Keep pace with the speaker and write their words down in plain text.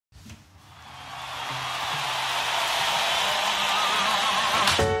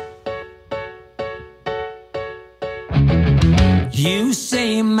You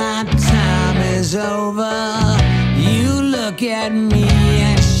say my time is over. You look at me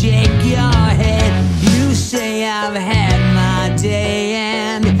and shake your head. You say I've had my day,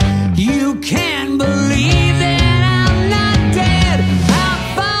 and you can't believe that I'm not dead.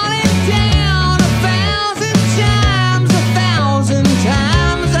 I've fallen down 1,000 times, 1,000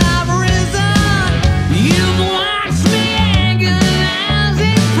 times I've risen. You've watched me agonize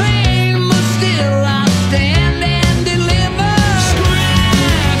in pain, but still I stand and deliver.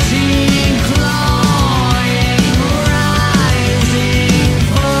 Scratching, clawing, rising,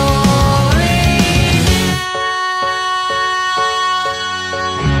 falling down.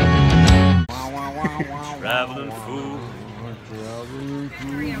 Traveling fool.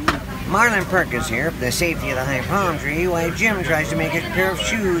 Marlon Perkins here for the safety of the high palm tree while Jim tries to make a pair of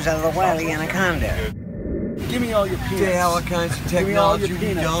shoes out of the wily anaconda. Give me all your peanuts. Yeah, what kinds of technology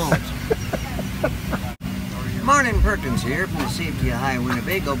you don't. Marlon Perkins here from the safety of high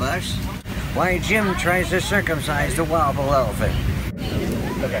Winnebago bus while Jim tries to circumcise the wobble elephant.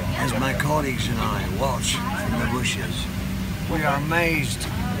 As my colleagues and I watch from the bushes, we are amazed.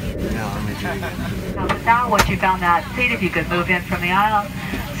 Now, let me do it again. Now, once you found that seat, if you could move in from the aisle.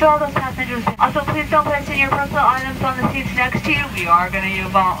 So all those passengers, also please don't place any of your personal items on the seats next to you. We are going to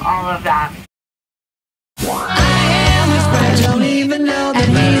use all of that. I am his friend, don't even know that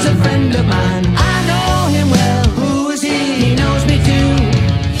he's a friend of mine. I know him well, who is he? He knows me too.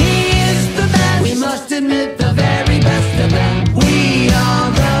 He is the best, we must admit the very best of them. We are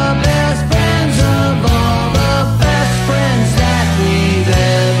the best friends of all the best friends that we've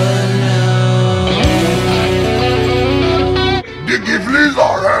ever known. Dickie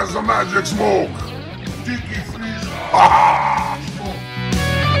Fleazer has the magic smoke. Dickie Fleazer. Ha ha!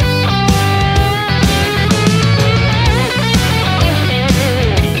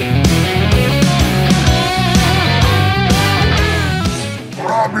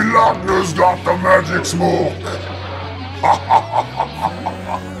 Robbie Lochner's got the magic smoke.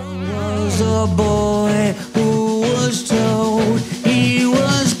 Was a boy who was told he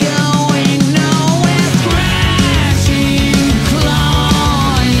was going nowhere, crashing,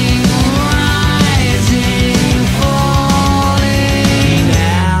 clawing, rising, falling.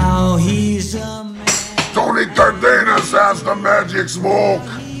 Now he's a man. Tony Cardenas has the magic smoke.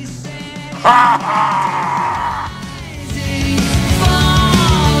 Ha ha!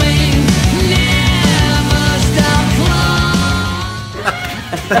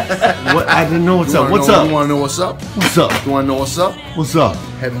 What? I didn't know what's up. What's up? You want to know what's up? What's up? You want to know what's up? What's up?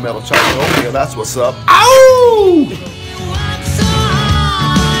 Heavy metal chocolate oatmeal, that's what's up. Ow!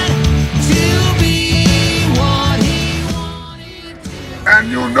 And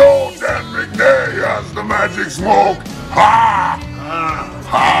you know that McNay has the magic smoke. Ha! Ha!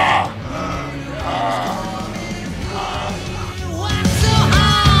 Ha!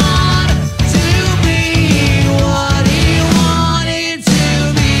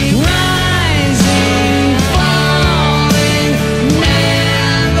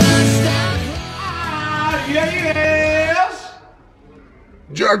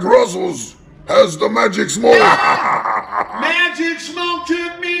 Jack Russell's has the magic smoke. Magic smoke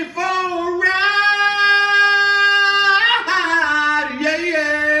took me for a ride.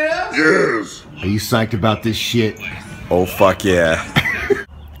 Yeah. Yes. Are you psyched about this shit? Oh, fuck yeah.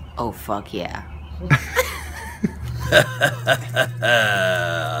 Oh, fuck yeah.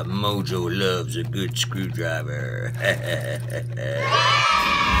 Mojo loves a good screwdriver.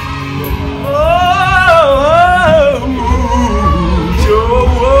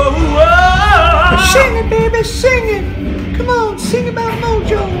 Sing it, baby, sing it. Come on, sing about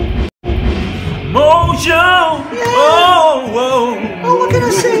Mojo. Mojo! Yeah. Oh, whoa. Oh, what can I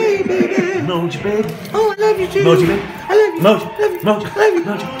say, baby? Mojo, baby. Oh, I love you too. Mojo, baby. I love you. Mojo, Love you. Mojo, Love you.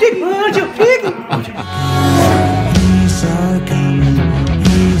 Mojo. Dig Mojo, dig it. Mojo. He saw it coming.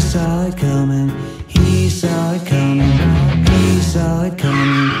 He saw it coming.